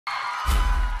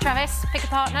Travis, pick a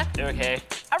partner. Okay.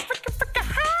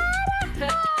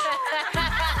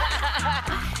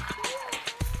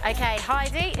 Okay,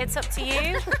 Heidi, it's up to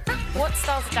you. What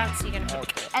styles of dance are you going to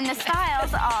pick? And the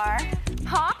styles are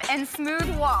pop and smooth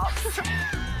waltz.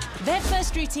 Their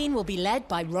first routine will be led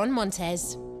by Ron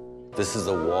Montez. This is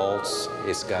a waltz.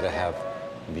 It's got to have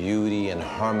beauty and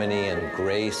harmony and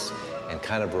grace and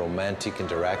kind of romantic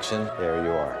interaction. There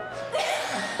you are.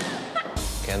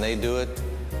 Can they do it?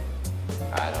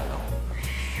 I don't know.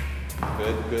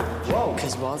 Good, good. Whoa.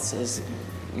 Because waltz is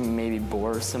maybe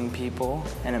bore some people,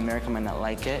 and America might not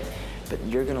like it, but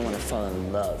you're gonna want to fall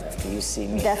in love after you see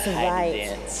me That's right.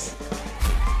 dance.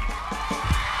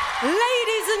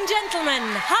 Ladies and gentlemen,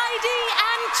 Heidi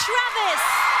and Travis.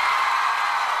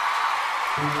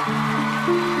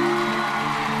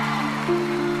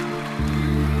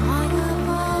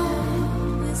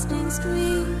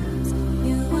 Streams,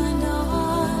 you and I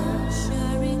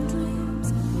sharing dreams,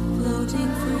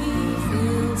 floating free,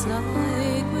 feels like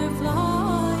we're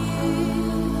flying.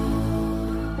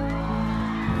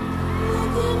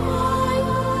 Look in my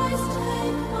eyes,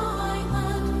 take my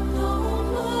hand, don't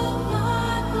look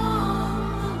back on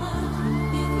the land.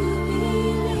 If you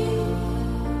believe,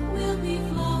 we'll be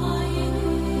flying.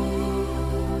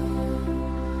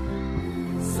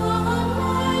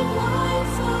 Sunlight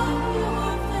lights up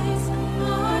your face.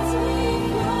 As we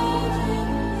float in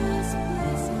this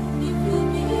place, if you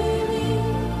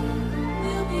believe,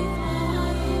 we'll be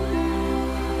flying.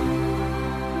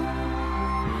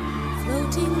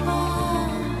 Floating on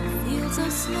fields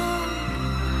of snow,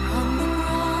 on the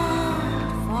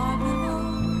ground far below,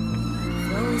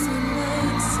 frozen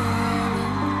lakes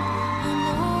sailing, and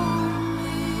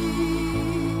only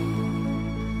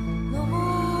the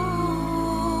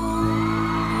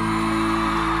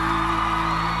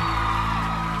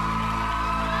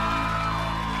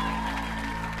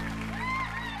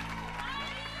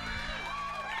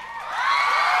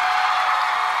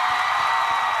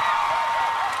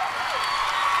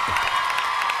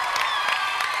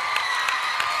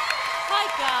Hi,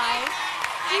 guys.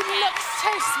 You look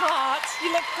so smart. You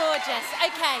look gorgeous.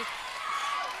 Okay.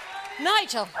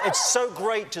 Nigel. It's so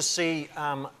great to see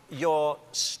your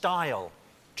style,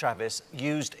 Travis,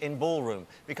 used in ballroom,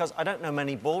 because I don't know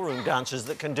many ballroom dancers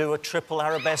that can do a triple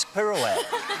arabesque pirouette.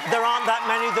 There aren't that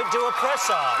many that do a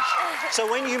pressage. So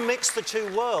when you mix the two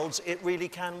worlds, it really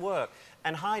can work.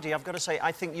 And Heidi, I've got to say,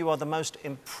 I think you are the most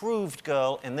improved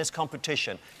girl in this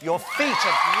competition. Your feet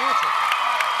are beautiful.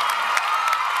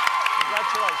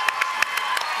 Congratulations.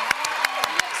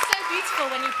 You looked so beautiful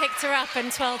when you picked her up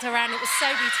and twirled her around. It was so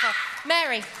beautiful.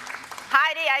 Mary.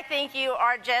 Heidi, I think you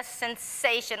are just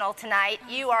sensational tonight.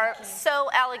 You are so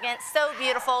elegant, so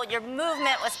beautiful. Your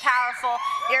movement was powerful.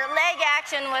 Your leg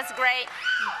action was great.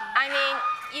 I mean,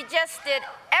 you just did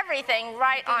everything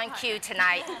right on cue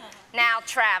tonight. Now,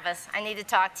 Travis, I need to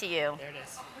talk to you. There it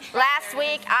is. Last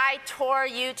week, I tore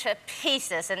you to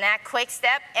pieces in that quick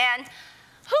step, and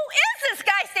who is this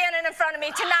guy standing in front of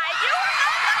me tonight? You were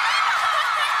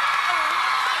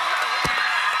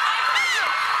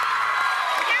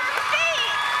your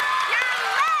feet, your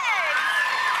legs,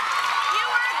 you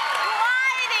were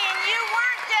gliding. You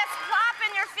weren't just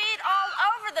flopping your feet all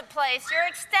over the place. Your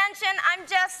extension,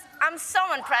 I'm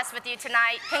so impressed with you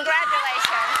tonight.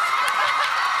 Congratulations.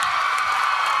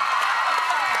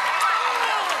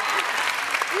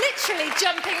 Literally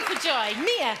jumping for joy.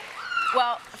 Mia.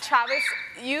 Well, Travis,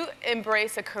 you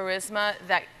embrace a charisma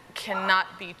that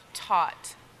cannot be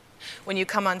taught. When you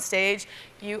come on stage,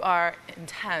 you are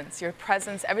intense. Your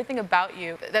presence, everything about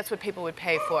you, that's what people would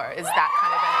pay for, is that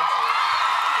kind of energy.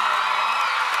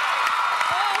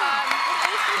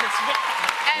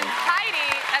 And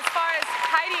Heidi, as far as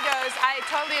Heidi goes, I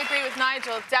totally agree with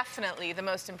Nigel. Definitely the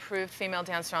most improved female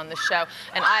dancer on the show.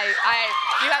 And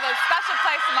you have a special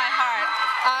place in my heart.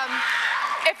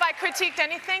 If I critiqued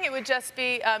anything, it would just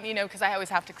be, you know, because I always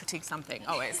have to critique something,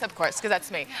 always, of course, because that's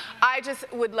me. I just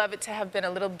would love it to have been a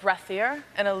little breathier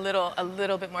and a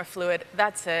little bit more fluid.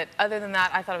 That's it. Other than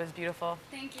that, I thought it was beautiful.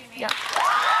 Thank you, Mia. Yeah.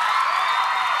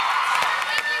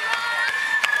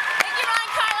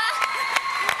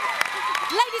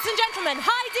 Ladies and gentlemen,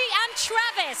 Heidi and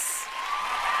Travis.